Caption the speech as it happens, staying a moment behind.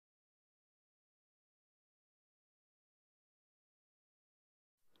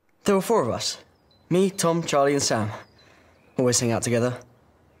There were 4 of us. Me, Tom, Charlie and Sam. Always hang out together.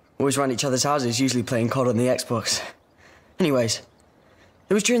 Always round each other's houses, usually playing COD on the Xbox. Anyways,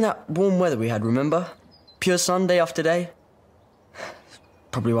 it was during that warm weather we had, remember? Pure sun day after day.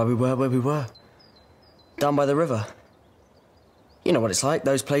 Probably why we were where we were. Down by the river. You know what it's like,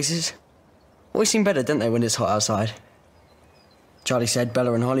 those places. Always seem better, don't they, when it's hot outside? Charlie said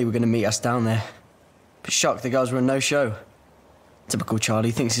Bella and Holly were going to meet us down there. But shocked the girls were a no-show. Typical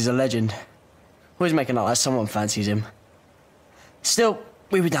Charlie, thinks he's a legend. Always making out like someone fancies him. Still,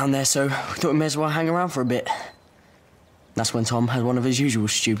 we were down there, so we thought we may as well hang around for a bit. That's when Tom had one of his usual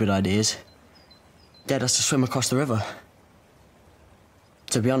stupid ideas. Dared us to swim across the river.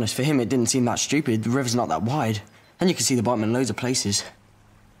 To be honest, for him it didn't seem that stupid. The river's not that wide, and you can see the bottom in loads of places.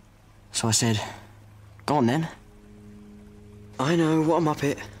 So I said, go on then. I know, what a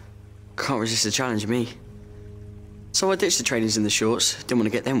muppet. Can't resist the challenge, me. So I ditched the trainers and the shorts. Didn't want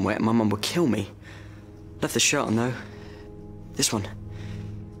to get them wet, my mum would kill me. Left the shirt on though. This one.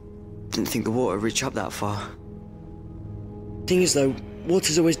 Didn't think the water would reach up that far. Thing is though,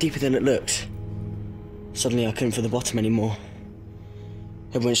 water's always deeper than it looks. Suddenly I couldn't feel the bottom anymore.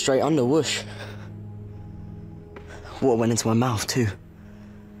 It went straight under, whoosh. Water went into my mouth too.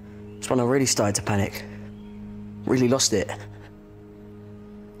 That's when I really started to panic. Really lost it.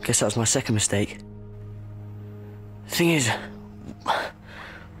 Guess that was my second mistake. Thing is,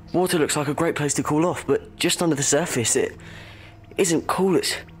 water looks like a great place to cool off, but just under the surface it isn't cool,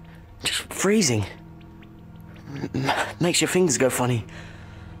 it's just freezing. Makes your fingers go funny,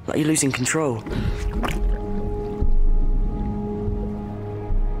 like you're losing control.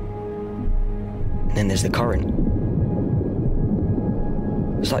 And then there's the current.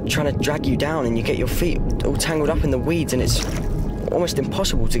 It's like trying to drag you down and you get your feet all tangled up in the weeds and it's almost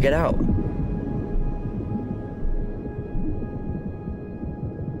impossible to get out.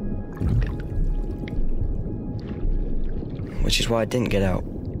 Which is why I didn't get out.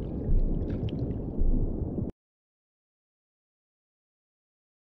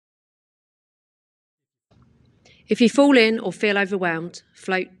 If you fall in or feel overwhelmed,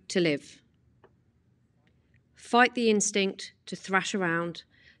 float to live. Fight the instinct to thrash around,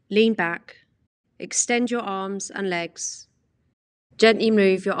 lean back, extend your arms and legs. Gently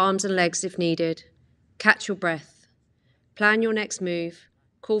move your arms and legs if needed. Catch your breath. Plan your next move,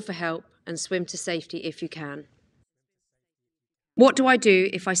 call for help and swim to safety if you can. What do I do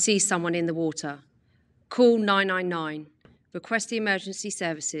if I see someone in the water? Call 999. Request the emergency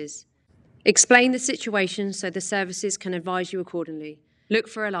services. Explain the situation so the services can advise you accordingly. Look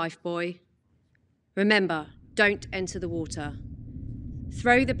for a lifebuoy. Remember, don't enter the water.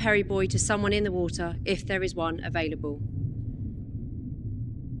 Throw the Perry buoy to someone in the water if there is one available.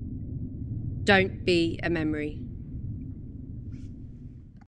 Don't be a memory.